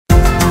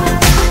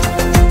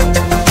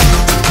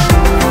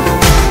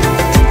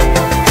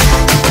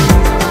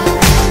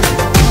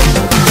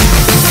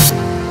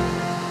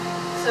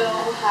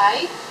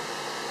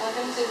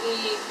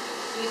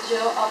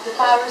of the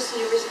power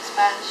series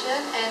expansion,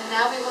 and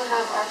now we will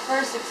have our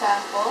first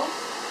example,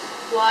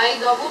 y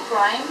double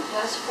prime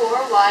plus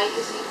 4y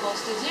is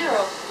equals to 0.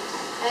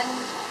 And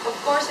of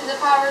course in the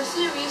power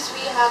series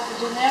we have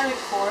the generic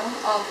form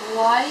of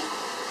y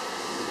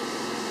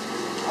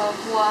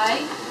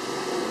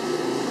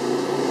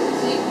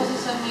is equal to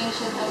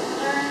summation of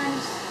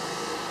terms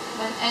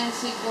when n is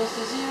equals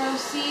to 0,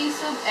 c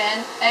sub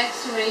n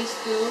x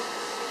raised to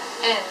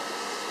n.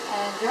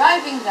 And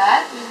deriving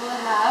that, we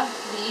will have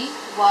the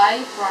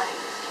y prime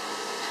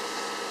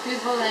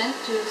equivalent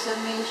to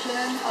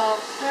summation of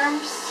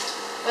terms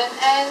when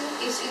n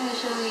is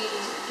initially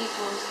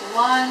equals to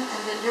 1,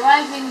 and then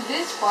deriving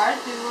this part,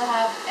 we will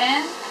have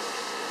n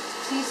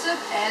c sub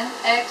n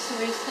x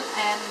raised to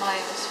n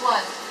minus 1.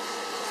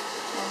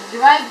 And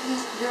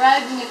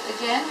deriving it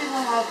again, we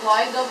will have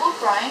y double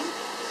prime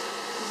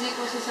is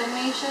equal to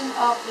summation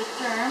of the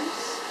terms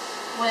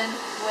when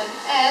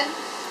n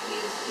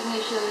is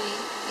initially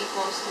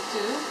equals to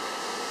 2.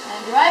 And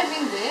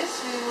deriving this,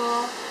 we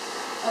will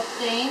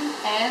obtain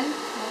n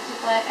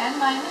multiply n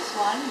minus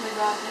 1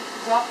 by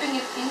dropping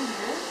it in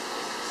here,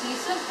 c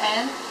sub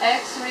n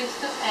x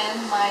raised to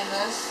n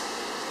minus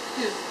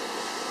 2.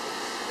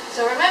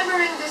 So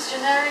remembering these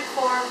generic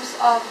forms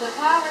of the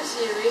power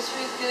series,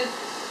 we could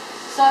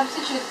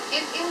substitute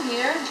it in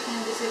here in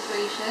this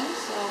equation.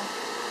 So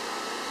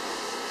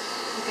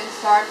we can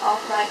start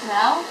off right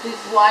now with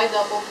y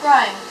double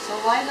prime. So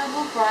y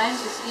double prime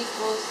is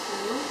equals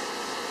to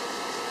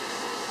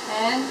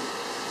n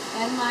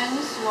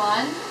minus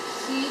 1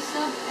 c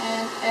sub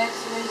n x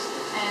raised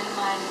to n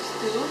minus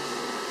 2.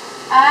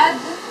 Add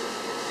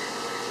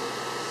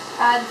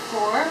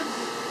 4.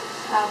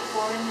 Have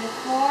 4 in here,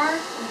 4.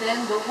 And then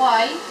the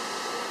y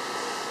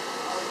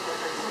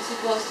is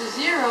equals to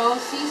 0.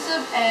 C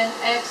sub n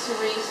x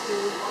raised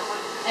to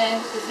n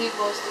is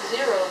equals to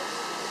 0.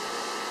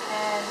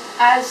 And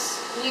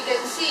as you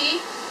can see,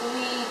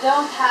 we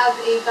don't have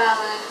a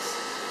balanced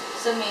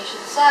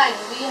summation sign.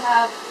 We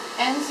have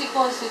n is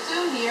equals to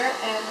 2 here,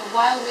 and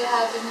while we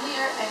have in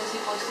here, n is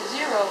equals to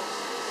 0.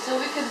 So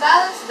we could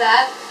balance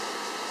that.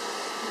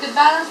 We could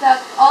balance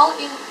that all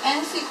in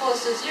n is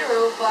equals to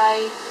 0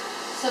 by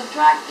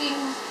subtracting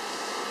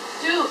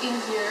 2 in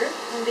here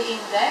in the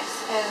index.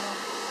 And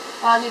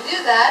while you do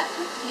that,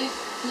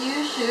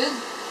 you should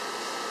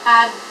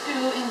add 2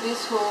 in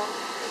this whole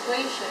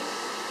equation.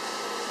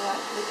 So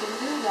we can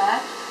do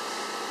that.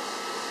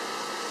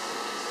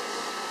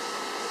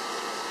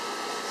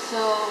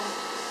 So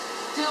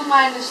 2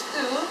 minus 2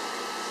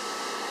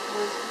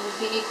 would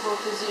be equal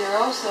to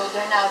 0, so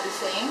they're now the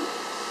same.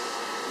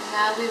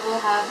 Now we will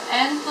have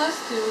n plus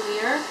 2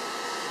 here.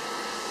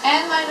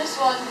 N minus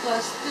 1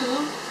 plus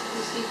 2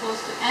 is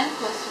equals to n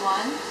plus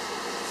 1.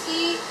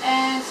 C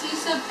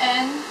sub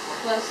n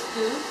plus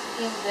 2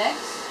 index,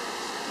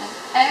 and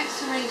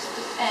x raised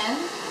to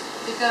n,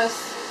 because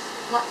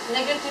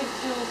negative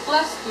 2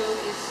 plus 2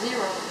 is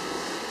 0.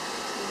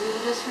 So we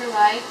will just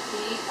rewrite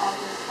the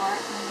other part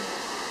in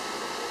here.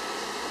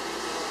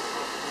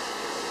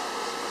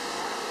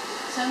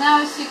 So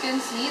now as you can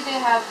see, they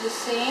have the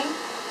same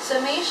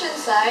summation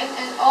sign,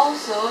 and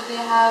also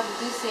they have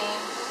the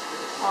same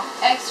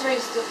x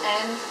raised to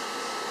n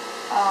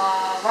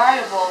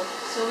variable.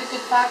 So we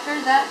could factor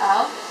that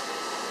out.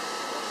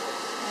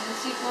 N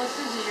is equals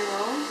to 0.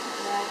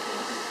 That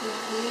can be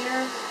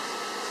here.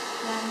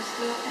 Times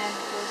 2 n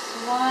plus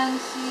 1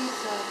 c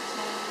sub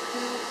n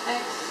 2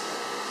 x.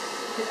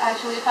 We could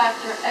actually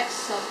factor x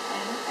sub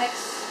n, x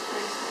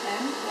raised to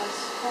n plus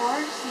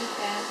 4 c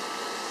n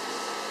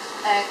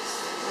x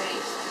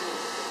raised to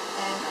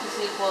n is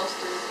equals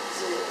to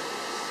 0.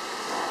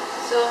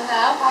 So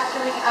now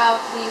factoring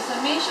out the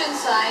summation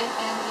sign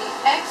and the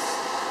x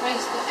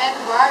raised to n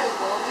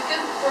variable, we can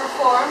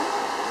perform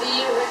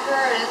the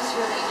recurrence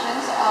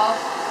relations of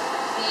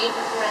the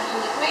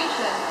differential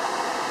equation,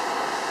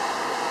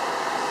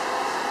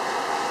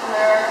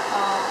 where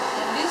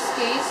in this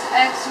case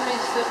x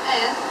raised to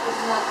n is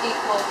not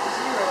equal to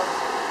 0.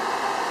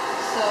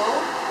 So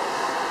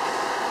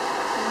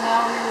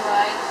now we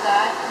write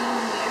that in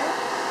here,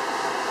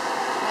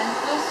 n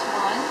plus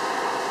 1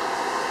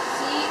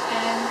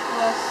 cn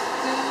plus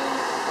 2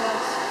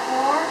 plus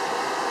 4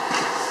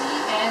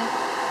 cn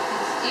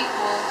is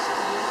equals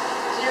to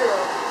 0.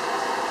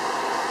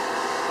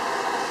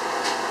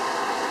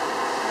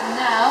 And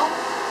now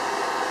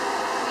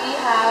we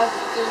have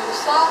to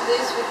solve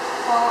this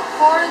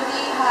for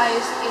the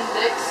highest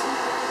index.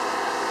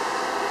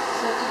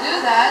 So to do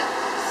that,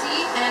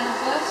 cn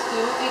plus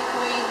 2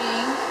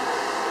 equating,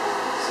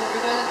 so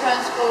we're going to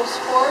transpose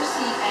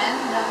 4cn,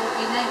 that will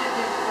be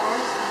negative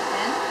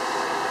 4cn,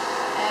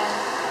 and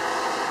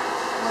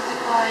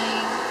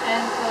multiplying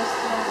n plus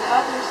 2 on the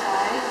other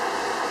side.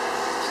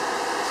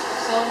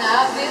 So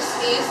now this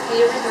is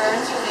the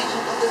recurrence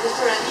relation of the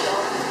differential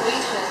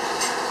equation.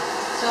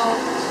 So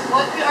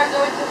what we are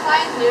going to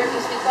find here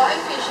is the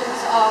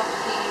coefficients of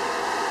the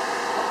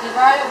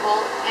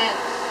variable n.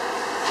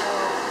 So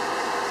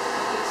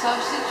we can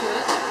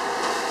substitute.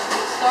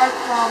 We start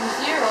from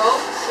 0,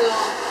 so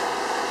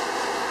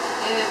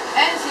if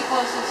n is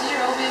equals to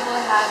 0, we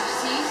will have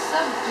c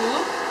sub 2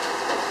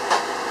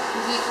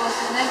 is equals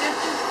to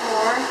negative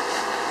 4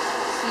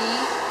 c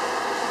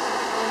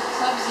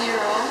sub 0 2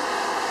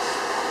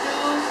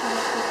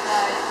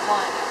 multiplied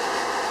 1.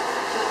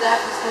 So that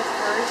is the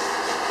first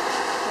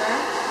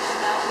term.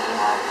 Now we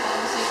have n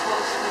is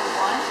equals to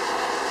 1.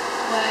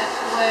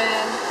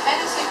 When n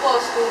is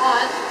equals to 1,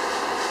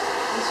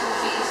 this will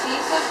be c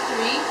sub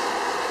 3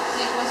 is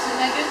equals to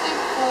negative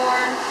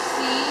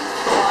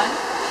 4c1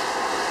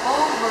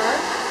 over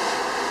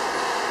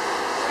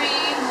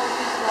 3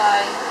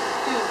 multiplied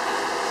 2.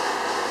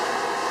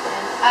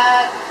 And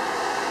at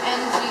n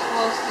is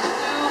equals to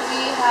 2,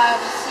 we have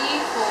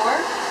c4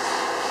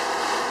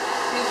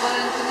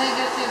 equivalent to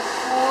negative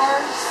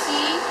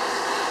 4c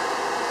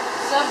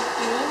sub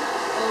 2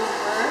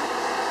 over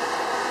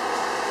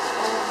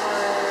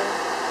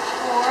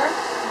 4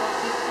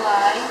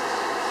 multiplied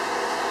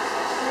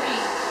 3.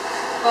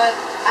 But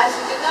as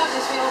you can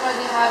notice, we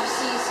already have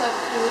c sub 2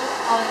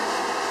 on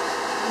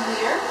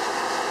here.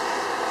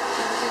 So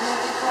we can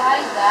multiply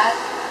that.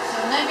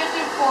 So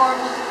negative 4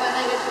 multiplied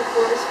negative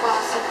 4 is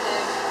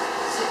positive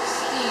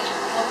 16.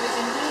 Now we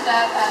can do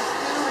that as 2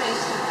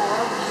 raised to 4,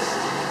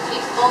 which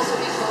is also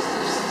equals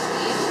to 16.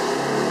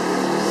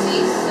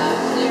 C sub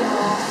 0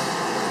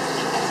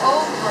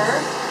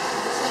 over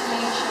the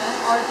summation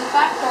or the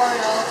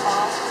factorial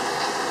of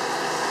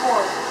 4.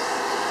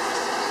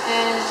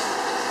 And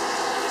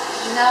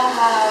we now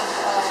have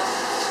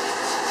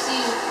C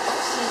sub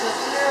 0,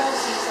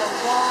 C sub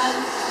 1,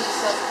 C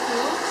sub 2,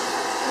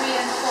 3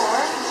 and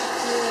 4.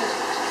 We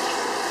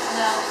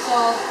now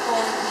solve for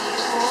the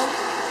whole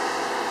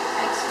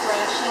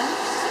expression.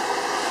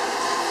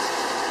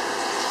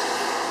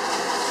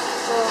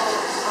 So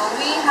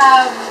we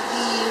have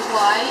the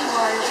y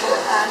variable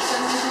as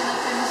summation of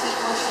n is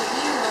equals to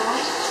 0,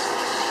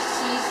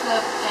 c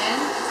sub n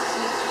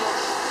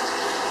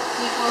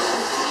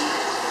equals to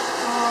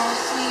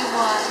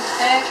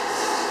c1x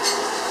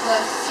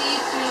plus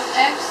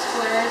c2x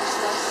squared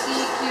plus c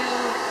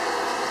cubed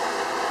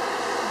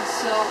and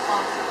so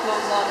on. It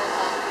goes on and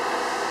on.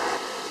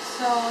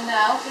 So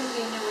now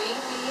continuing,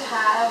 we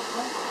have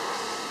the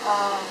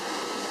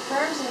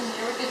terms in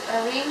here. We could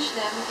arrange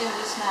them in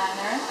this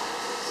manner.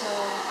 So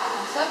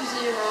on sub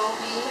 0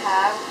 we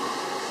have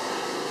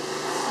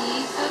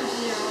c sub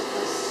 0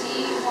 plus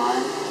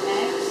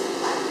c1x.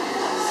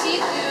 c2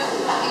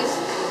 is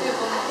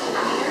equivalent to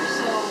here,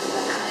 so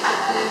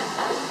that's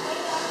negative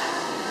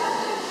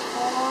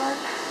 4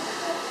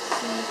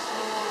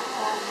 c4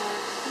 over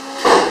 2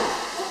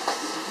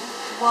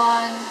 1,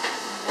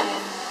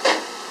 and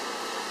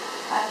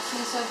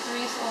c sub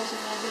 3 is also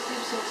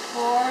negative, so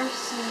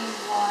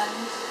 4c1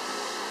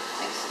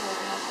 x squared,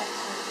 not x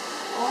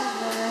squared,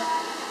 over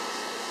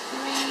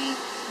 3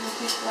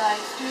 multiply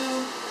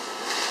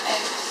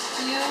 2x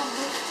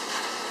cubed,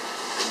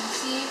 and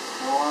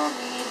c4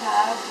 we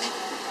have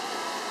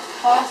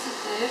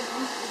positive,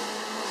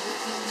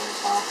 between the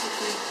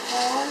positive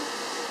 4,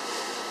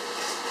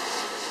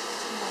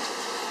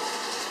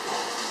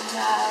 we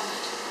have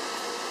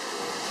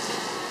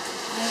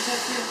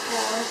negative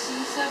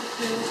 4c sub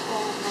 2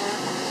 over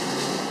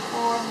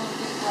 4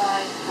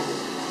 multiplied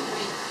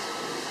 3.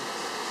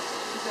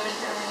 We're going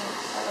to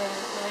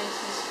erase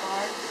this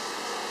part.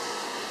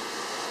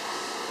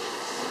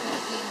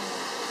 Continue.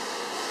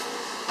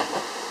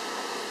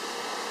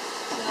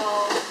 So,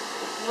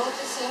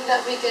 noticing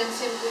that we can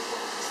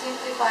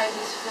simplify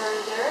this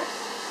further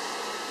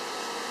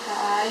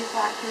by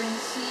factoring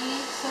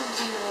c sub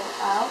 0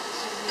 out.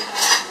 So we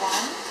have 1.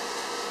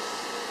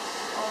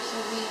 Also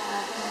we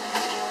have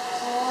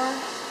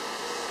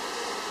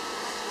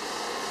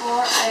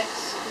 4x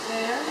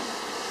squared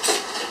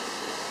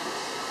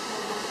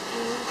over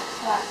 2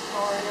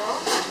 factorial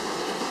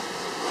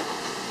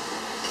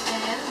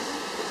and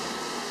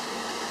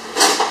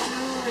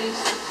 2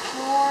 raised to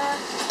 4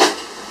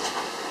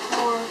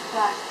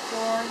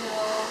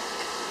 factorial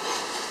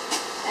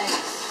x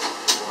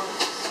squared.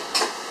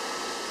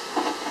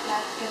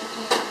 That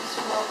contains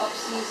row of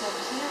c sub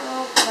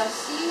 0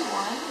 plus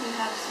c1. We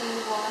have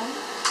c1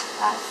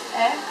 as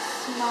x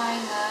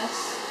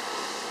minus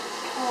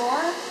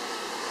 4,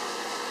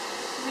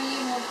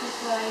 3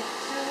 multiplied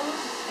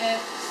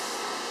 2x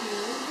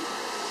cubed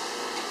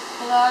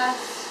plus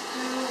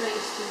 2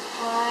 raised to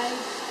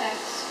 5x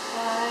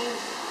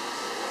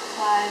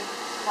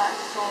 5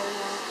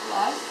 factorial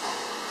plus.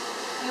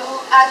 You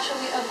will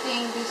actually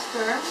obtain these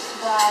terms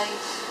by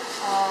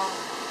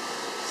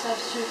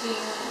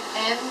substituting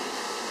n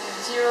with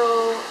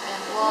 0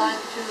 and 1,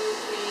 2,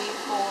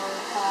 3, 4,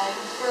 5,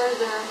 and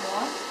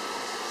furthermore.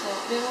 So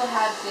we will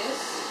have this.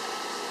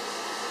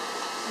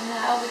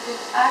 Now we could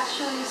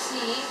actually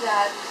see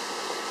that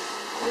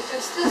we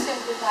could still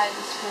simplify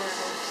this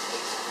further.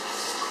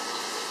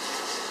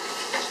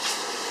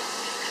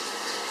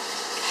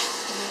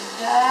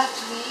 With that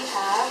we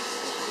have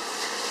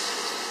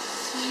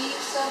c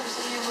sub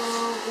 0,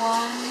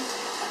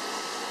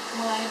 1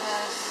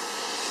 minus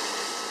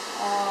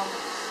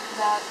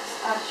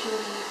that's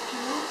actually 2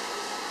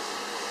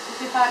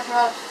 if you factor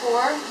out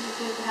 4, you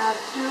could have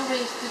 2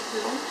 raised to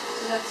 2.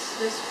 So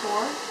that's this 4.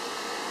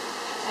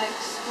 X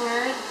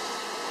squared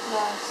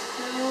plus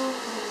 2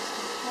 raised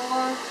to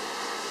 4.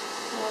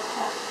 So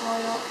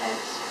factorial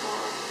x4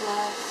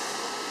 plus,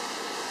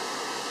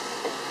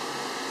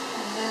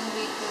 and then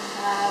we can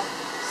have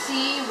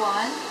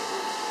c1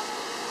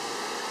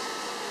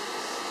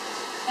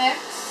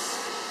 x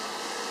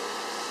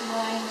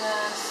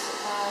minus,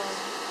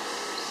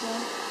 so you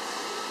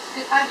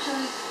could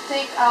actually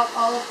take out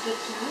all of the 2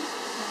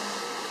 and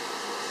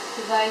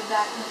divide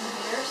that in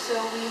here.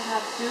 So we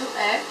have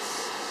 2x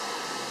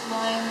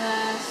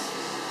minus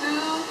 2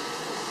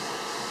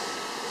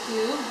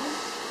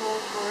 cubed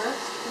over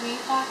 3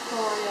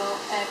 factorial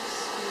x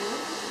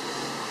cubed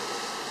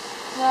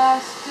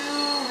plus 2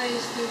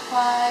 raised to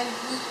 5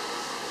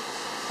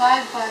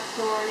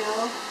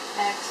 factorial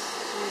x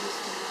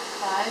raised to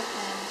 5,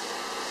 and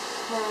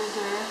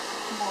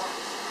furthermore.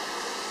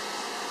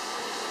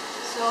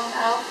 So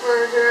now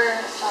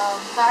further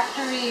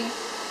factoring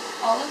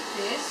all of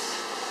this,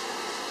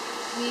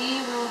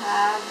 we will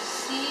have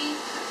c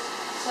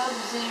sub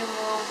 0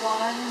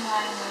 1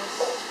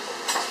 minus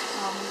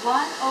 1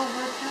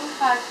 over 2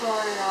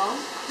 factorial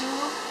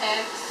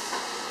 2x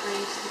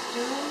raised to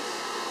 2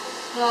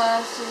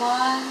 plus 1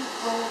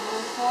 over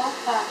 4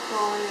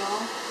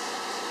 factorial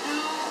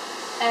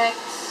 2x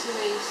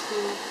raised to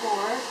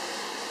 4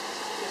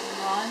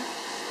 1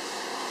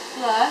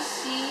 plus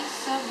c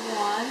sub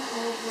 1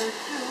 over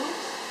 2x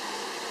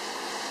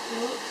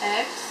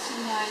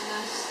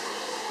minus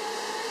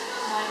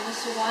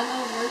 1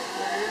 over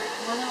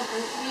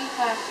 3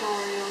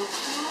 factorial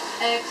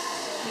 2x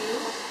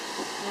cubed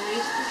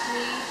raised to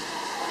 3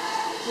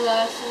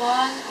 plus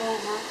 1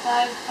 over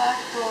 5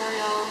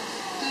 factorial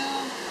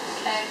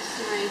 2x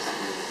raised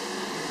to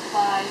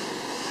 5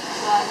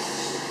 plus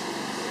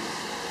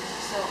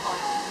so on.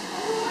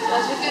 So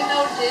as you can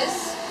notice,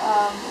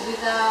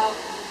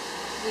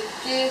 with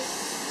this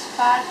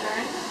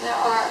pattern,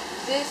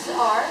 this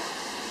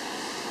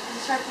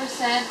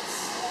represents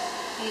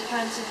a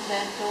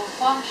transcendental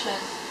function,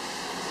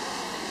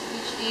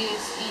 which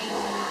is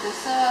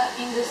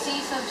in the c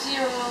sub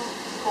 0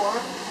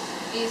 form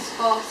is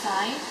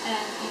cosine,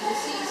 and in the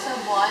c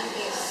sub 1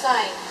 is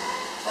sine.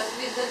 But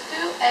with the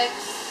 2x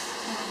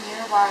in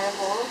here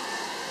variable,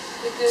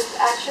 we could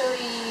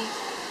actually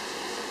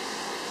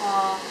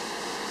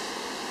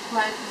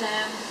write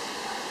them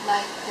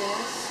like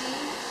this: c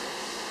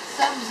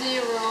sub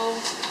 0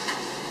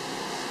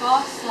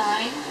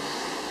 cosine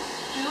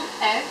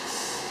 2x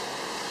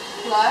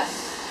plus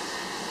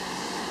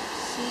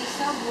c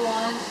sub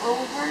 1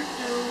 over 2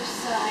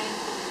 sine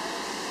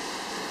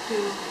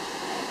 2x.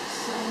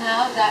 So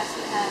now that's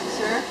the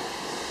answer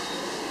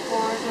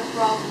for the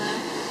problem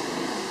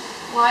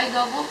y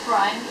double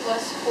prime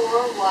plus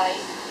 4y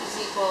is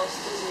equals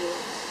to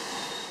 0.